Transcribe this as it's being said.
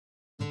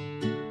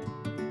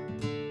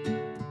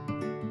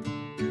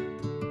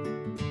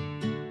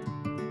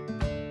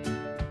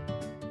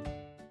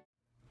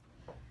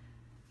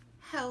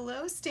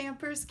Hello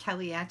Stampers,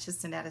 Kelly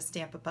Acheson at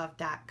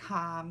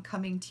AStampAbove.com,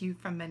 coming to you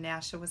from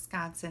Menasha,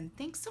 Wisconsin.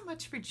 Thanks so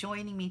much for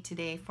joining me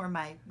today for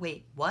my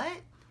Wait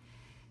What?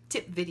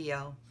 Tip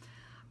video.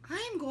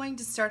 I am going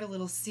to start a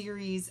little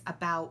series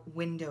about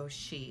window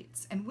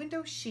sheets, and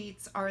window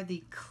sheets are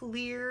the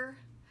clear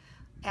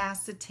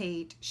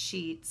acetate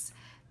sheets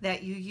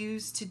that you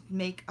use to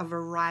make a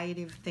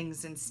variety of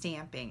things in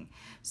stamping.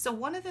 So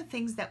one of the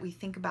things that we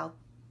think about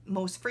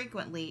most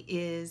frequently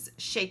is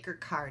shaker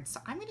cards.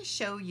 So I'm going to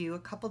show you a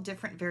couple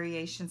different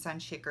variations on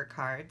shaker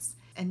cards,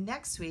 and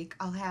next week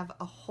I'll have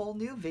a whole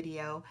new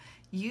video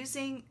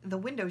using the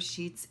window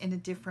sheets in a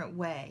different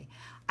way.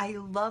 I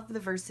love the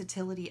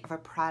versatility of a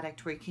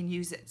product where you can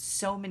use it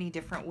so many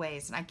different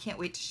ways, and I can't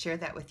wait to share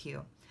that with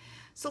you.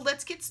 So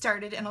let's get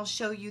started, and I'll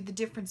show you the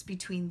difference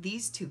between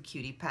these two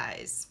cutie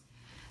pies.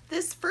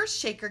 This first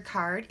shaker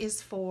card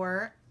is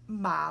for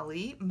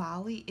Molly.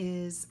 Molly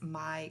is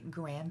my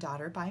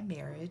granddaughter by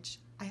marriage.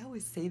 I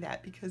always say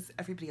that because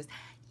everybody goes,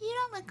 "You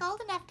don't look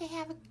old enough to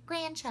have a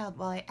grandchild."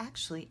 Well, I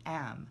actually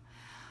am.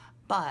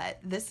 But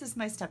this is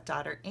my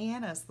stepdaughter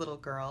Anna's little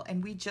girl,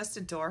 and we just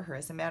adore her.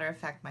 As a matter of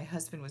fact, my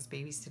husband was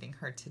babysitting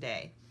her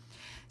today.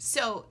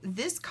 So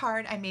this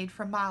card I made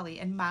for Molly,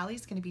 and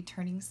Molly's going to be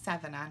turning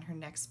 7 on her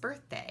next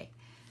birthday.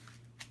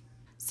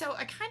 So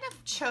I kind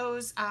of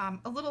chose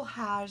a little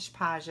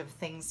hodgepodge of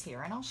things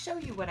here, and I'll show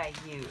you what I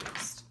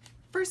used.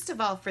 First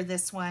of all, for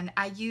this one,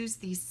 I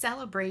used the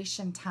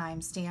Celebration Time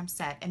stamp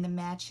set and the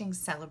matching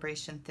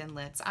Celebration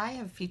Thinlits. I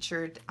have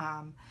featured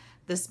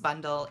this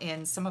bundle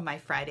in some of my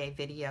Friday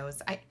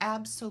videos. I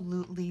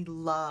absolutely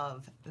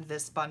love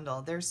this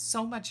bundle. There's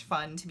so much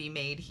fun to be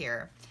made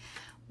here.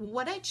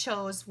 What I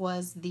chose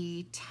was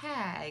the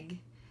tag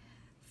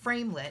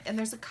framelit, and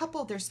there's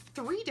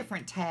 3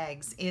 different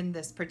tags in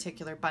this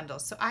particular bundle.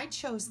 So I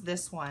chose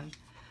this one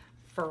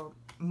for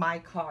my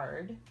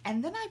card,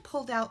 and then I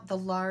pulled out the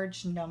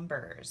large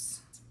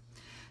numbers.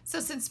 So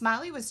since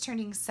Molly was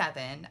turning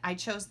 7, I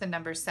chose the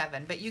number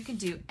 7, but you can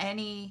do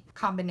any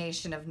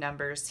combination of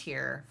numbers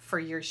here for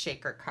your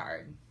shaker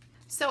card.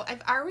 So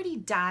I've already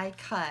die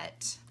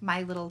cut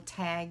my little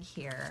tag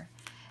here,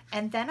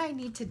 and then I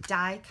need to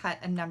die cut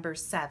a number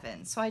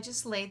 7. So I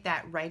just laid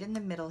that right in the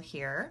middle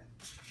here.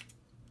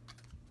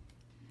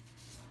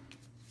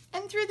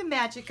 And through the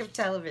magic of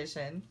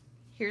television,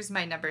 here's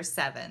my number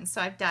 7.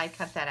 So I've die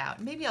cut that out.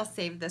 Maybe I'll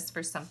save this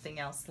for something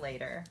else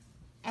later.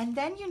 And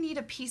then you need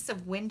a piece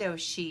of window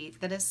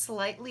sheet that is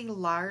slightly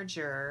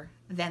larger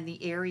than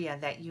the area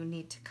that you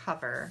need to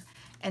cover,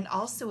 and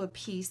also a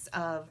piece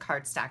of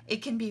cardstock.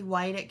 It can be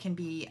white, it can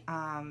be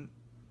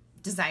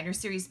designer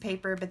series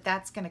paper, but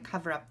that's going to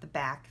cover up the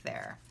back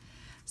there.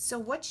 So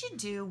what you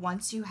do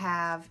once you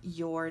have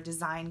your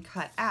design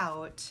cut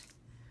out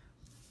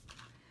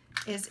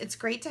is, it's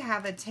great to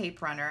have a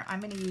tape runner. I'm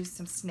going to use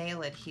some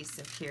snail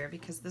adhesive here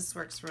because this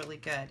works really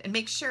good. And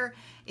make sure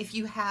if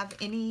you have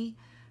any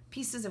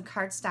pieces of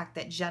cardstock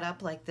that jut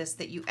up like this,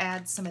 that you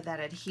add some of that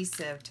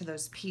adhesive to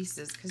those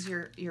pieces, because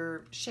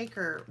your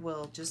shaker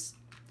will just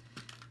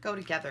go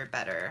together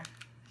better.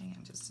 Hang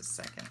on just a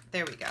second.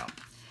 There we go.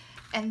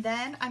 And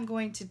then I'm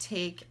going to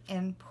take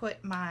and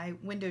put my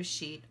window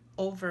sheet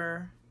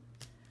over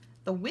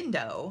the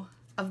window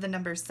of the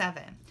number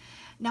 7.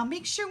 Now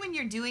make sure when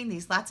you're doing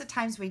these, lots of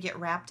times we get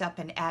wrapped up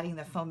in adding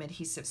the foam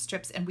adhesive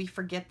strips and we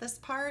forget this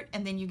part,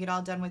 and then you get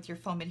all done with your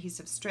foam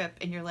adhesive strip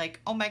and you're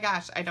like, oh my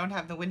gosh, I don't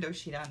have the window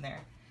sheet on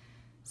there.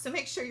 So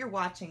make sure you're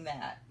watching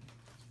that.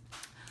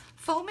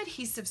 Foam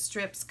adhesive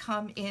strips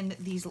come in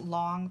these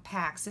long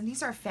packs, and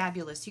these are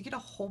fabulous. You get a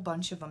whole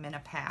bunch of them in a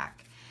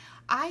pack.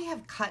 I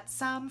have cut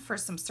some for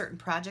some certain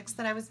projects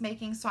that I was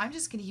making, so I'm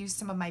just going to use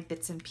some of my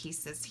bits and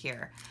pieces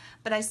here.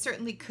 But I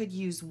certainly could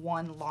use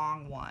one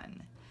long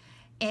one.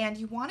 And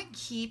you want to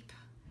keep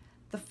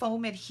the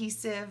foam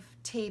adhesive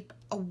tape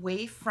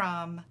away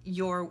from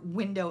your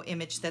window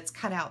image that's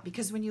cut out,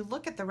 because when you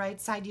look at the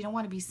right side, you don't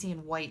want to be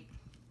seeing white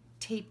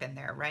tape in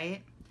there,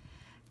 right?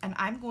 And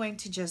I'm going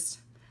to just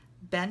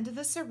bend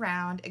this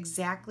around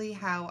exactly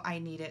how I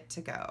need it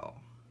to go.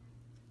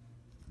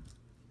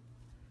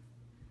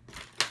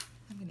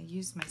 I'm going to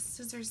use my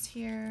scissors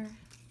here,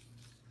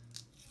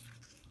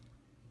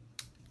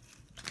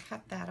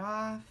 cut that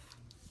off,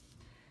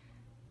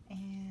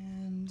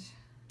 and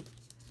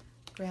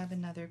grab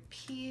another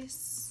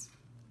piece,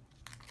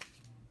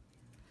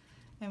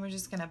 and we're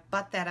just going to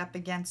butt that up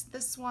against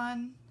this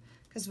one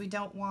because we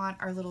don't want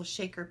our little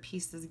shaker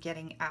pieces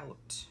getting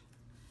out.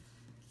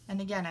 And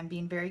again, I'm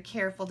being very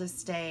careful to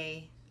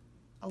stay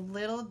a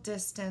little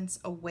distance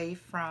away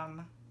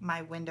from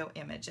my window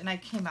image, and I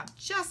came up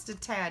just a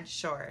tad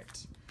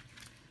short.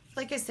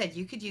 Like I said,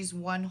 you could use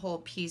one whole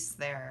piece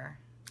there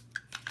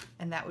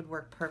and that would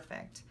work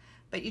perfect.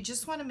 But you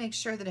just want to make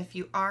sure that if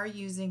you are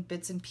using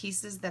bits and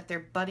pieces, that they're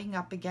butting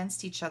up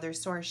against each other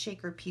so our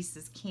shaker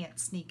pieces can't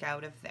sneak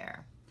out of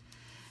there.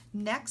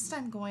 Next,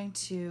 I'm going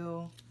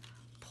to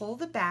pull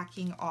the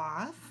backing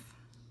off.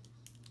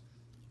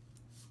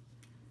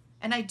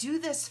 And I do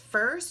this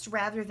first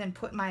rather than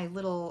put my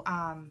little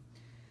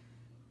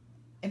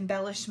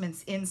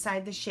embellishments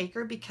inside the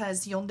shaker,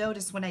 because you'll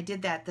notice when I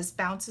did that, this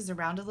bounces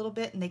around a little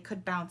bit and they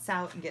could bounce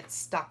out and get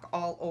stuck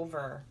all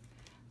over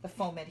the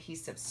foam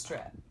adhesive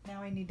strip.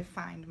 Now I need to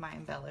find my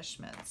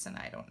embellishments and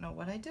I don't know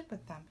what I did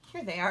with them.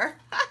 Here they are.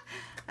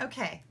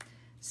 Okay,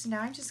 so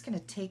now I'm just gonna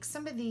take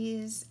some of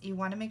these. You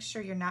wanna make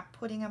sure you're not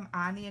putting them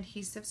on the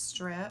adhesive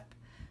strip,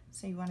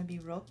 so you wanna be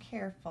real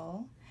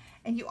careful.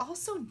 And you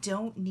also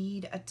don't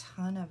need a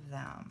ton of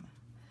them.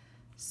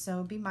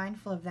 So be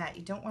mindful of that.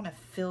 You don't want to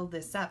fill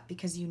this up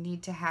because you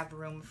need to have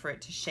room for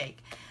it to shake.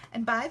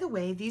 And by the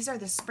way, these are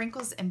the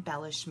Sprinkles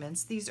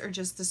embellishments. These are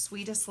just the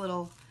sweetest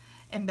little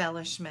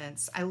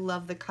embellishments. I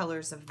love the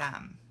colors of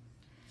them.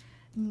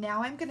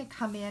 Now I'm going to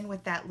come in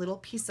with that little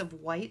piece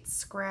of white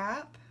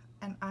scrap,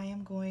 and I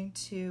am going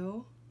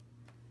to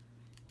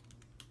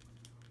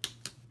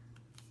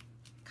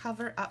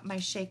cover up my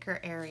shaker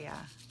area.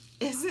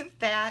 Isn't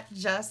that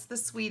just the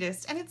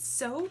sweetest? And it's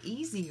so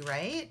easy,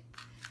 right?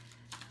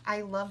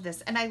 I love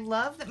this. And I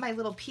love that my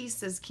little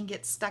pieces can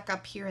get stuck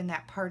up here in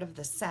that part of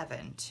the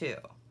 7 too.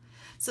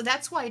 So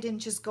that's why I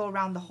didn't just go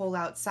around the whole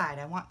outside.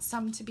 I want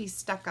some to be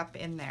stuck up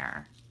in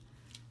there.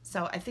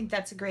 So I think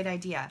that's a great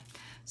idea.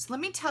 So let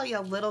me tell you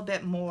a little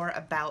bit more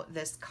about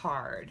this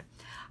card.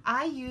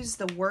 I use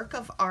the Work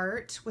of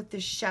Art with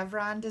the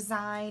chevron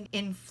design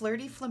in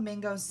Flirty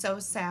Flamingo, So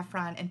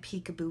Saffron, and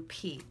Peekaboo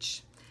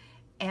Peach.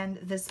 And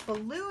this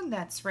balloon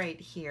that's right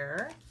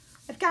here,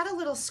 I've got a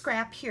little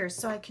scrap here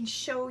so I can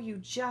show you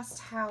just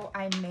how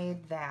I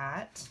made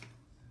that.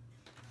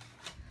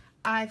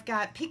 I've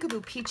got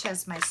Peekaboo Peach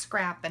as my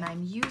scrap and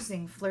I'm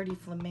using Flirty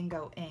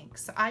Flamingo ink.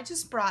 So I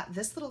just brought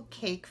this little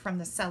cake from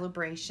the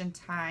celebration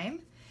time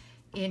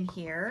in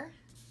here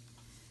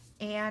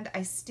and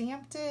I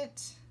stamped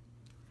it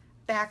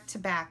back to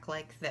back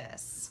like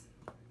this.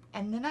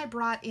 And then I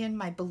brought in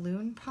my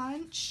balloon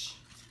punch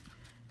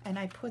and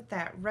I put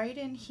that right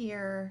in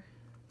here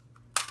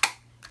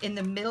in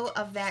the middle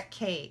of that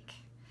cake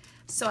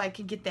so I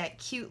could get that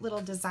cute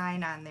little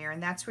design on there,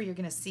 and that's where you're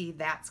going to see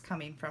that's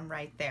coming from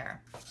right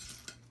there.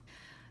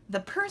 The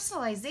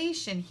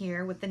personalization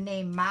here with the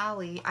name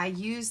Molly, I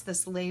use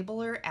this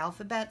labeler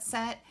alphabet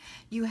set.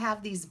 You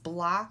have these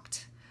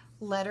blocked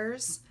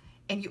letters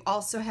and you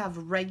also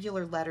have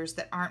regular letters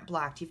that aren't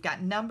blocked. You've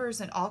got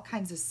numbers and all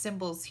kinds of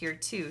symbols here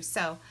too.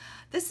 So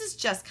this is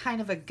just kind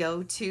of a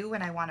go-to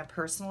when I want to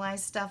personalize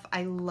stuff.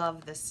 I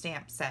love this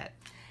stamp set.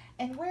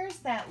 And where's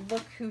that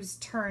Look Who's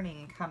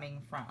Turning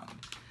coming from?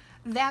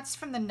 That's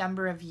from the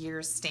Number of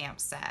Years stamp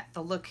set,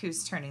 the Look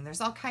Who's Turning.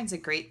 There's all kinds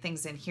of great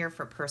things in here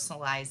for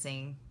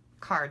personalizing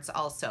cards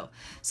also.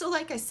 So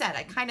like I said,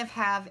 I kind of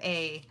have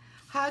a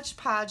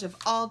hodgepodge of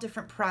all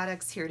different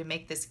products here to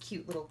make this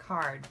cute little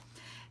card.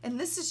 And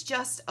this is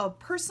just a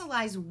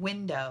personalized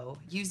window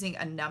using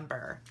a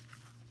number.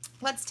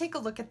 Let's take a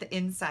look at the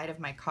inside of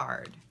my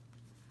card.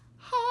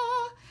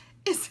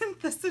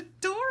 Isn't this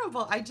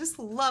adorable? I just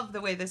love the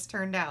way this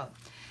turned out.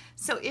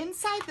 So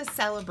inside the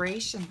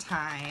celebration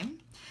time,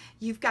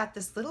 you've got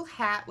this little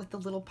hat with the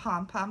little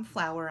pom-pom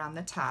flower on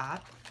the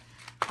top.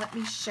 Let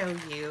me show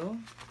you.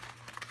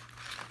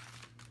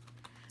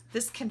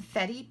 This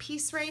confetti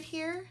piece right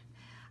here,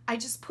 I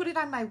just put it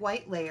on my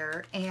white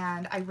layer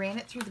and I ran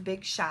it through the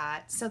Big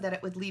Shot so that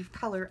it would leave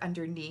color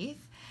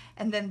underneath.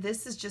 And then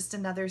this is just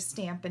another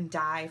stamp and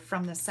die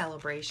from the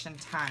celebration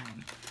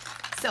time.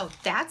 So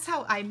that's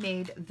how I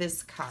made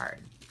this card.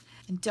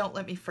 And don't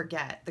let me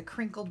forget the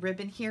crinkled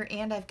ribbon here,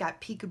 and I've got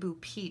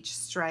Peekaboo Peach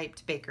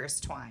striped baker's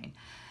twine.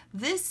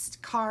 This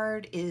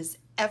card is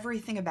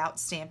everything about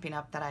Stampin'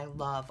 Up! That I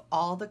love.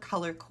 All the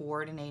color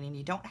coordinating.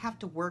 You don't have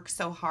to work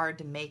so hard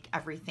to make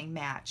everything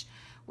match.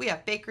 We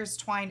have baker's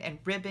twine and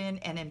ribbon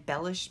and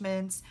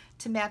embellishments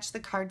to match the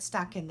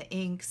cardstock and the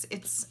inks.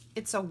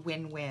 It's a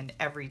win-win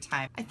every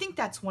time. I think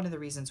that's one of the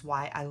reasons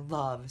why I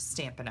love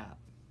Stampin' Up!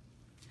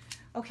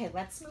 Okay,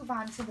 let's move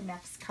on to the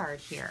next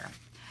card here.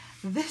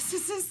 This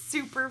is a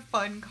super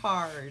fun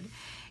card.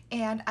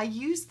 And I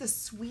used the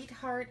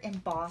Sweetheart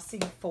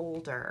embossing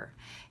folder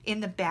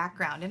in the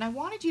background. And I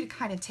wanted you to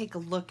kind of take a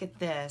look at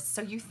this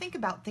so you think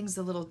about things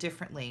a little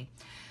differently.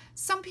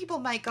 Some people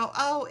might go,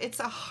 oh, it's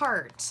a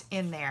heart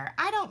in there.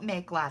 I don't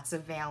make lots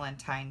of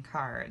Valentine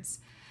cards.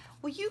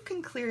 Well, you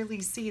can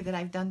clearly see that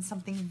I've done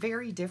something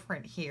very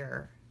different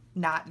here.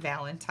 Not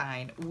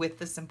Valentine, with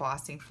this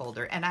embossing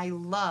folder, and I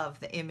love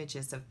the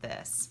images of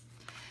this.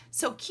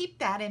 So keep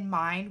that in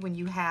mind when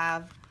you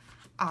have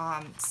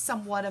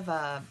somewhat of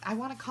a, I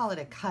want to call it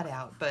a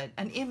cutout, but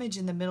an image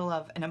in the middle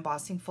of an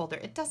embossing folder.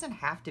 It doesn't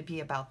have to be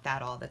about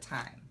that all the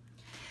time.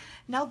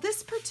 Now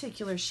this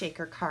particular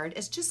shaker card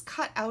is just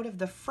cut out of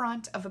the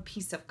front of a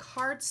piece of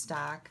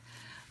cardstock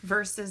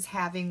versus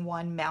having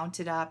one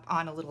mounted up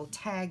on a little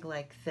tag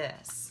like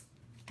this.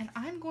 And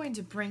I'm going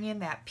to bring in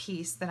that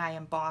piece that I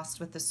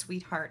embossed with the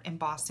Sweetheart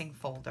embossing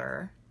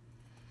folder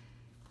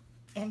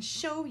and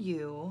show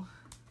you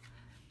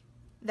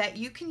that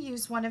you can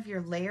use one of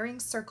your layering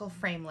circle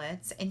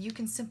framelits and you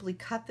can simply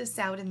cut this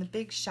out in the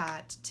Big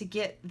Shot to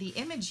get the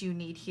image you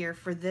need here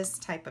for this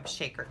type of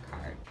shaker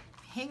card.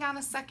 Hang on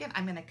a second,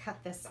 I'm going to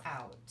cut this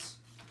out.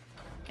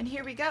 And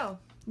here we go.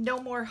 no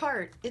more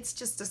heart. It's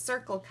just a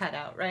circle cut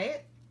out,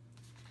 right?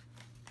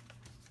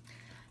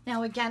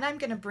 Now again, I'm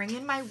going to bring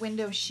in my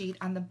window sheet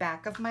on the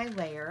back of my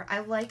layer. I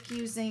like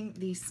using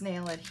the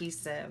snail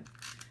adhesive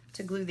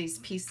to glue these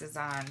pieces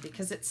on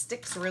because it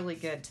sticks really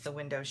good to the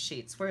window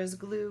sheets, whereas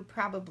glue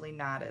probably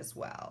not as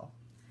well.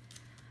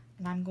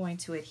 And I'm going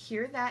to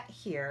adhere that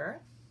here.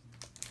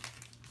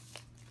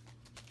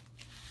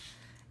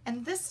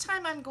 And this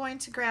time I'm going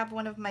to grab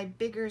one of my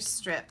bigger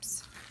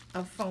strips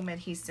of foam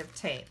adhesive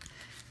tape.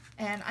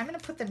 And I'm going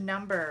to put the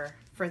number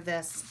for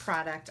this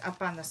product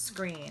up on the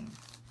screen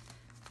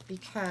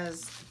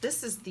because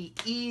this is the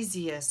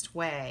easiest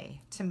way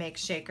to make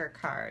shaker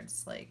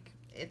cards. Like,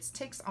 it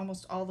takes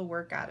almost all the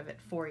work out of it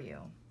for you.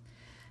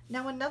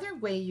 Now another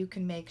way you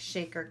can make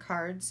shaker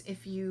cards,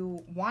 if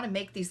you want to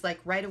make these like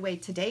right away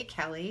today,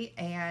 Kelly,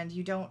 and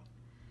you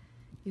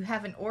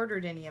haven't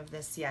ordered any of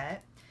this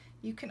yet,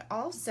 you can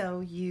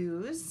also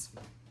use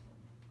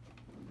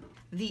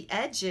the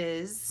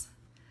edges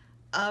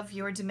of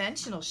your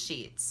dimensional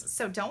sheets.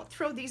 So don't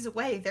throw these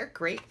away. They're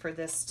great for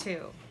this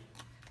too.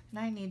 And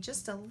I need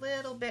just a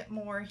little bit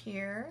more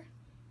here.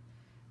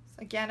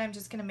 So again, I'm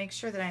just going to make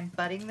sure that I'm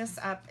butting this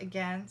up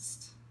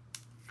against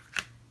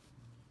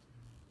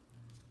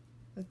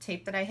the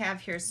tape that I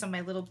have here so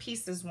my little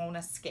pieces won't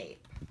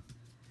escape.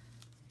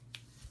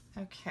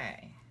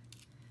 Okay.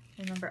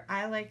 Remember,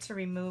 I like to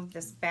remove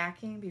this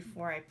backing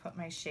before I put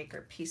my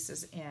shaker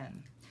pieces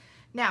in.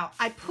 Now,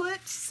 I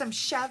put some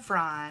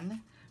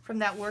chevron from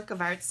that work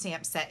of art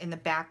stamp set in the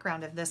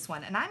background of this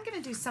one, and I'm going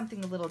to do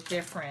something a little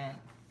different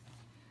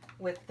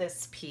with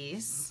this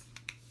piece.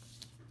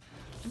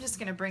 I'm just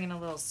going to bring in a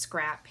little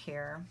scrap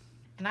here,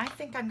 and I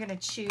think I'm going to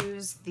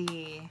choose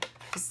the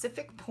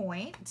Pacific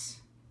Point,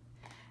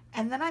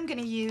 and then I'm going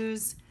to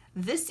use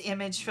this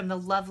image from the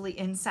lovely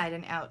Inside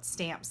and Out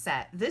stamp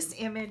set. This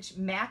image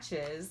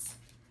matches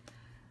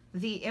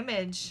the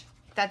image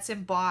that's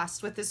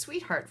embossed with the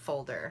Sweetheart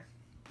folder.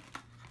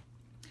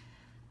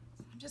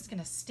 I'm just going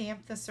to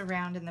stamp this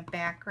around in the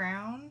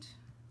background.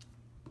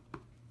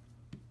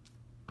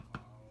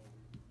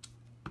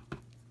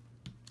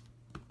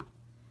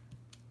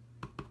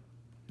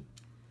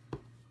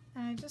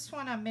 And I just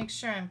want to make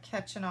sure I'm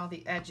catching all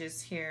the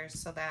edges here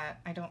so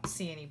that I don't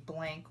see any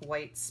blank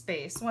white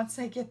space once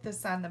I get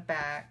this on the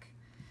back,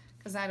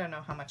 because I don't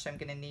know how much I'm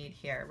going to need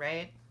here,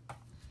 right?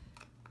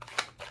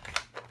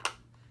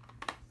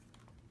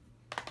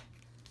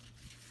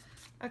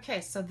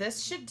 Okay, so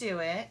this should do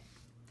it.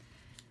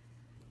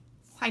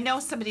 I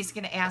know somebody's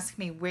going to ask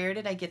me, where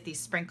did I get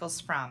these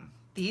sprinkles from?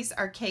 These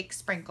are cake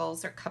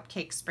sprinkles or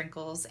cupcake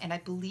sprinkles, and I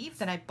believe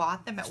that I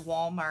bought them at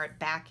Walmart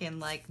back in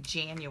like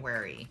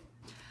January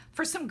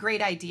for some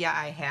great idea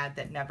I had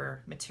that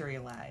never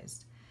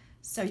materialized.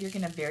 So you're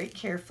going to very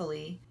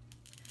carefully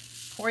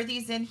pour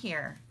these in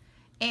here.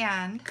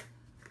 And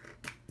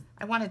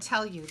I want to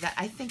tell you that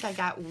I think I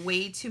got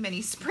way too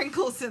many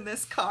sprinkles in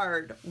this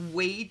card,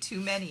 way too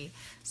many.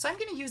 So I'm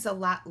going to use a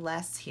lot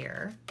less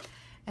here.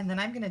 And then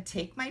I'm going to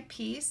take my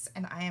piece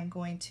and I am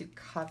going to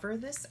cover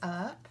this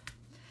up.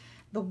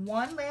 The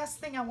one last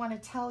thing I want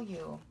to tell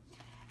you,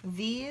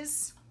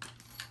 these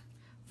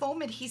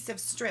foam adhesive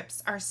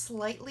strips are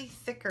slightly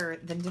thicker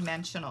than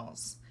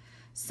dimensionals.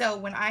 So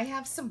when I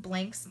have some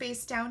blank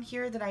space down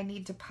here that I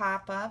need to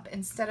pop up,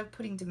 instead of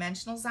putting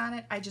dimensionals on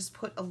it, I just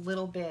put a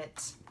little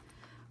bit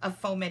of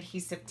foam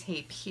adhesive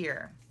tape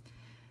here.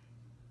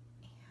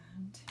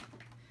 And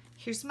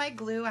here's my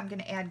glue. I'm going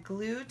to add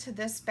glue to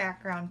this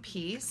background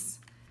piece.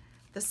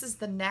 This is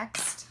the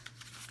next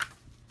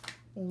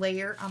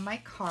layer on my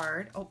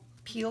card. Oh,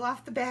 peel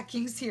off the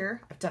backings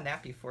here. I've done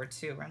that before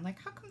too, where I'm like,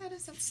 how come that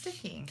isn't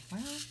sticking?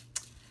 Well,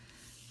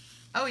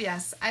 oh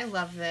yes, I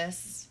love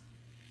this.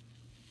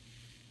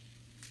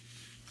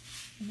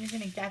 And you're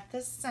going to get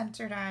this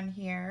centered on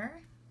here.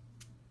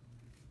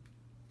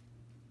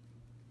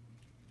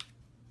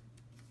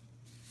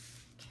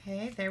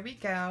 Okay, there we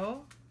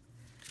go.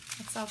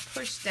 Let's all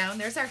push down.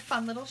 There's our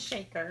fun little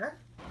shaker.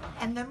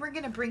 And then we're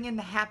going to bring in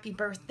the Happy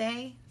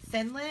Birthday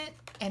Thinlit,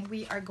 and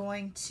we are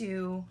going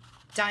to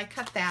die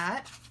cut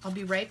that. I'll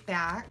be right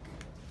back.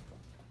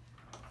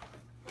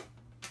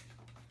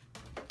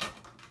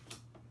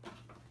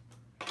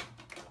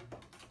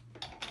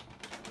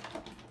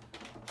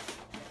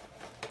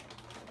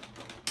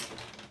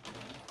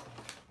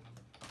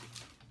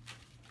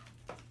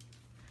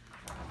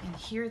 And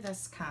here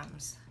this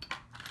comes.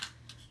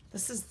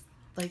 This is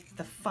like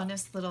the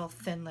funnest little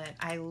Thinlit.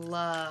 I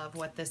love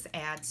what this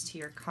adds to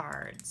your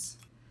cards.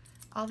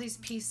 All these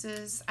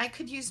pieces. I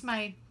could use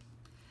my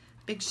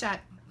Big Shot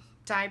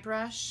die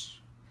brush,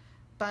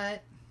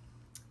 but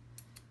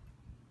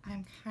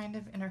I'm kind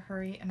of in a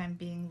hurry and I'm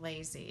being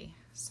lazy,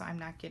 so I'm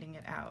not getting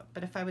it out.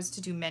 But if I was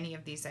to do many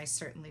of these, I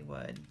certainly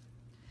would.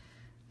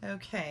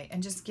 Okay,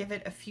 and just give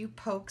it a few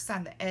pokes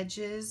on the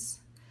edges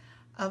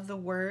of the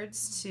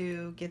words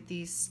to get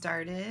these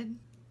started.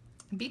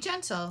 Be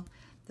gentle.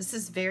 This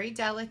is very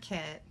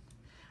delicate.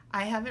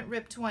 I haven't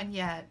ripped one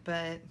yet,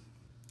 but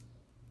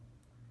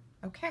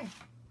okay.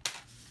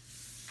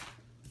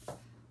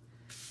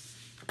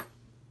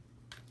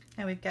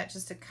 And we've got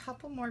just a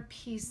couple more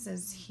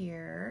pieces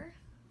here.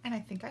 And I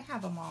think I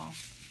have them all.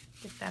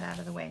 Get that out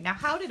of the way. Now,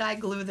 how did I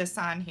glue this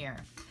on here?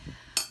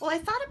 Well, I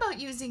thought about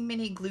using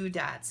mini glue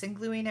dots and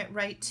gluing it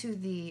right to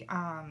the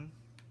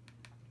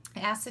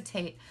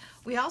acetate.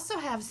 We also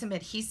have some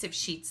adhesive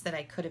sheets that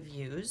I could have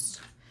used,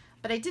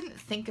 but I didn't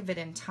think of it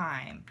in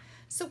time.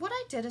 So what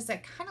I did is I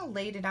kind of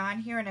laid it on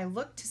here and I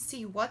looked to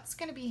see what's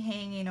going to be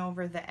hanging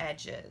over the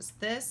edges.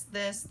 This,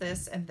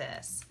 and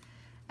this.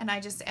 And I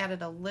just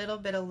added a little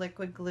bit of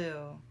liquid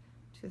glue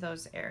to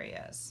those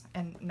areas,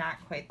 and not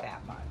quite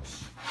that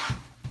much.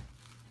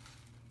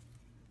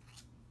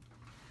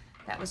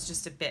 That was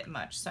just a bit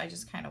much, so I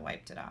just kind of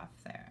wiped it off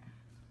there.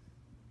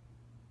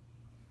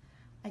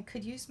 I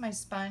could use my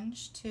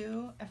sponge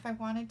too if I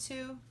wanted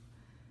to.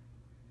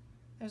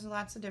 There's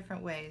lots of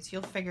different ways.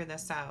 You'll figure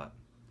this out.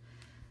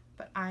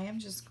 But I am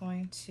just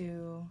going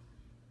to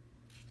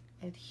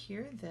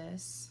adhere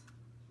this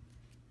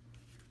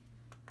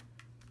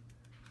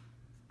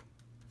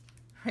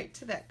right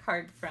to that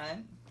card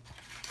front.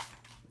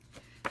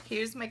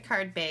 Here's my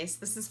card base.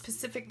 This is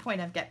Pacific Point.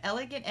 I've got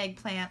Elegant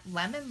Eggplant,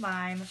 Lemon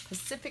Lime,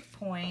 Pacific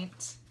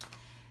Point,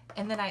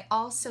 and then I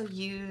also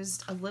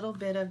used a little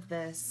bit of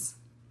this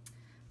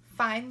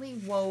finely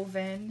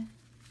woven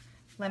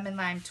Lemon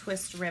Lime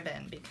Twist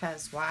ribbon.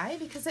 Because why?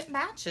 Because it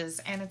matches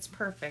and it's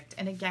perfect.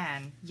 And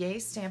again, yay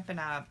Stampin'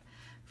 Up!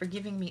 For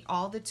giving me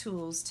all the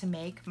tools to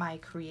make my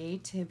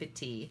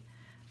creativity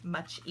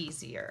much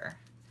easier.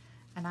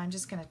 And I'm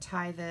just going to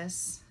tie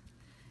this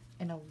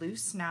in a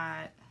loose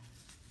knot,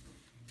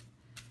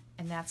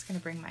 and that's going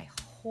to bring my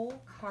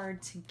whole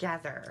card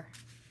together.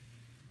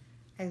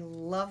 I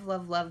love,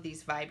 love, love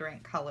these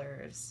vibrant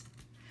colors.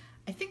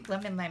 I think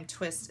Lemon Lime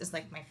Twist is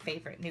like my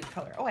favorite new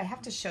color. Oh, I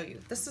have to show you.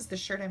 This is the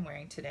shirt I'm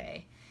wearing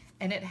today,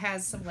 and it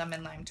has some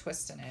Lemon Lime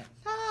Twist in it.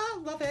 Ah,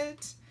 love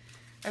it.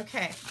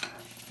 Okay,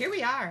 here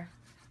we are.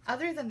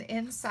 Other than the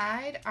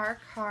inside, our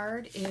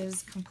card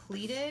is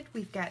completed.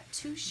 We've got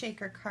 2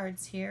 shaker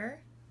cards here.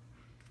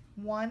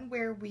 One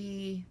where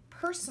we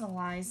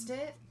personalized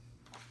it.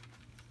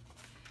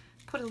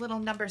 Put a little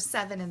number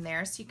 7 in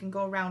there so you can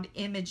go around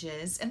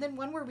images. And then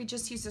one where we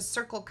just use a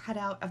circle cut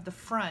out of the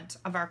front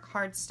of our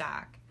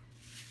cardstock.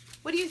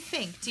 What do you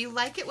think? Do you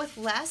like it with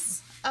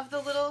less of the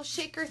little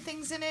shaker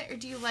things in it, or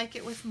do you like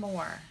it with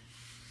more?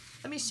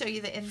 Let me show you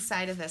the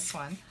inside of this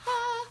one.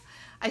 Ah,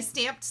 I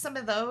stamped some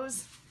of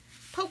those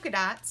polka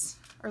dots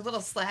or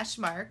little slash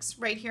marks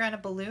right here on a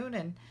balloon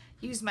and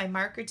used my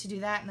marker to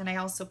do that, and then I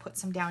also put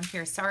some down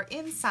here. So our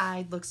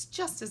inside looks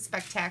just as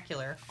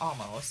spectacular,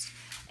 almost,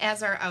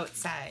 as our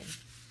outside.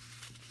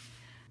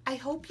 I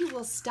hope you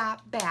will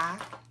stop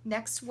back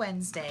next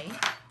Wednesday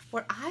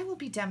where I will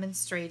be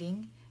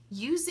demonstrating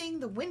using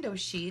the window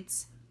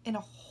sheets in a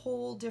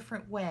whole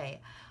different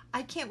way.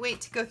 I can't wait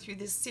to go through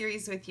this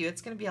series with you.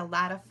 It's going to be a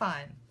lot of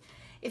fun.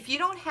 If you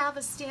don't have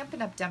a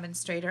Stampin' Up!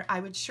 Demonstrator, I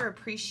would sure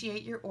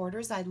appreciate your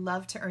orders. I'd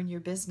love to earn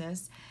your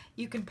business.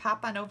 You can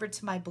pop on over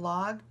to my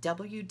blog,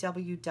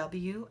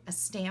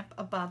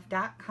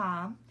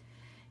 www.astampabove.com.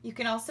 You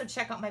can also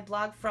check out my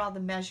blog for all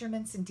the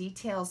measurements and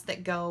details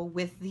that go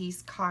with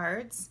these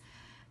cards.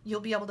 You'll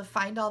be able to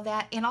find all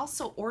that, and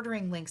also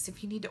ordering links.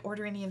 If you need to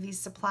order any of these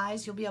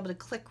supplies, you'll be able to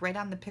click right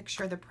on the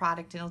picture of the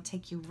product and it'll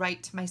take you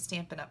right to my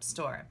Stampin' Up!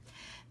 Store.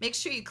 Make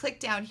sure you click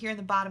down here in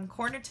the bottom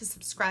corner to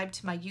subscribe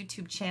to my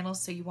YouTube channel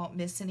so you won't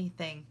miss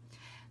anything.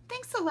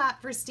 Thanks a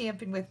lot for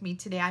stamping with me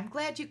today. I'm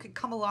glad you could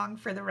come along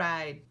for the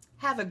ride.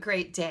 Have a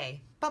great day.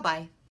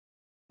 Bye-bye.